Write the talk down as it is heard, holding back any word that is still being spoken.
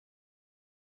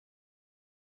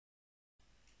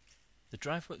The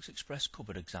DriveWorksXpress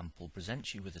cupboard example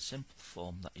presents you with a simple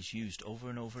form that is used over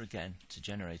and over again to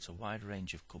generate a wide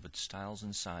range of cupboard styles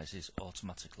and sizes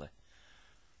automatically.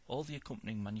 All the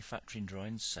accompanying manufacturing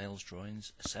drawings, sales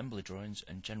drawings, assembly drawings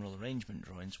and general arrangement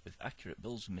drawings with accurate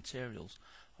bills of materials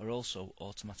are also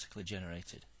automatically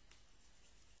generated.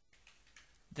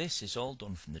 This is all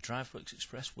done from the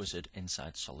DriveWorksXpress wizard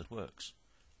inside SolidWorks.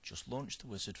 Just launch the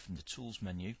wizard from the Tools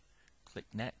menu, click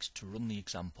Next to run the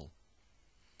example.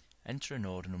 Enter an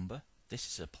order number. This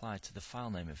is applied to the file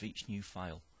name of each new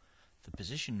file. The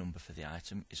position number for the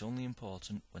item is only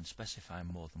important when specifying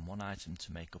more than one item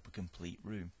to make up a complete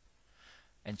room.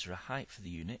 Enter a height for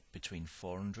the unit between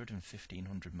 400 and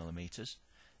 1500 mm.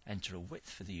 Enter a width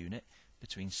for the unit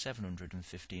between 700 and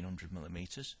 1500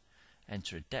 mm.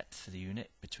 Enter a depth for the unit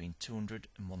between 200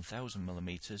 and 1000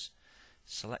 mm.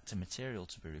 Select a material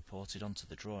to be reported onto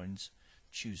the drawings.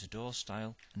 Choose a door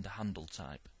style and a handle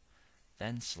type.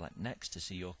 Then select Next to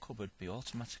see your cupboard be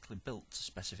automatically built to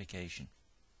specification.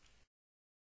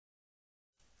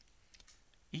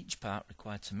 Each part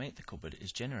required to make the cupboard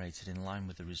is generated in line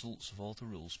with the results of all the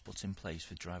rules put in place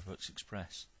with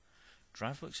DriveWorksXpress.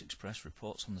 DriveWorksXpress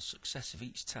reports on the success of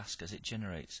each task as it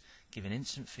generates, giving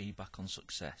instant feedback on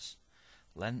success.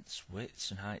 Lengths,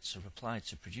 widths and heights are applied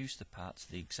to produce the part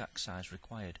to the exact size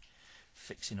required.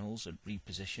 Fixing holes are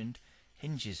repositioned.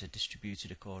 Hinges are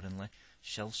distributed accordingly,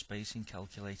 shelf spacing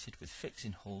calculated with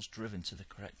fixing holes driven to the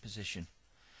correct position.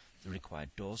 The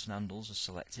required doors and handles are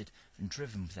selected and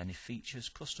driven with any features,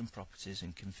 custom properties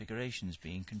and configurations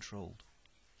being controlled.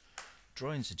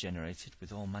 Drawings are generated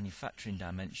with all manufacturing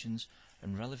dimensions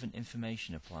and relevant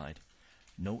information applied.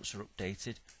 Notes are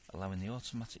updated, allowing the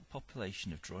automatic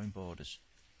population of drawing borders.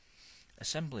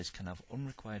 Assemblies can have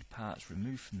unrequired parts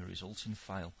removed from the resulting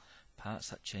file. Parts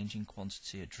that change in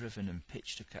quantity are driven and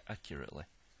pitched accurately.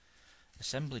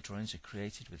 Assembly drawings are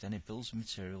created with any bills of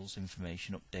materials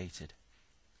information updated.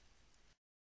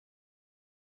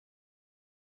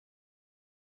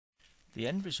 The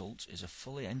end result is a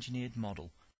fully engineered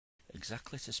model,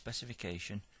 exactly to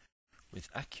specification, with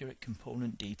accurate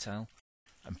component detail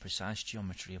and precise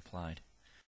geometry applied.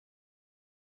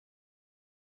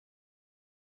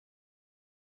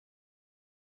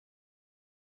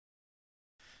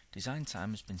 Design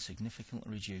time has been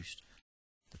significantly reduced,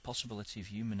 the possibility of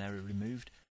human error removed,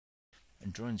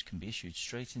 and drawings can be issued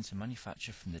straight into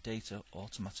manufacture from the data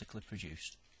automatically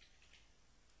produced.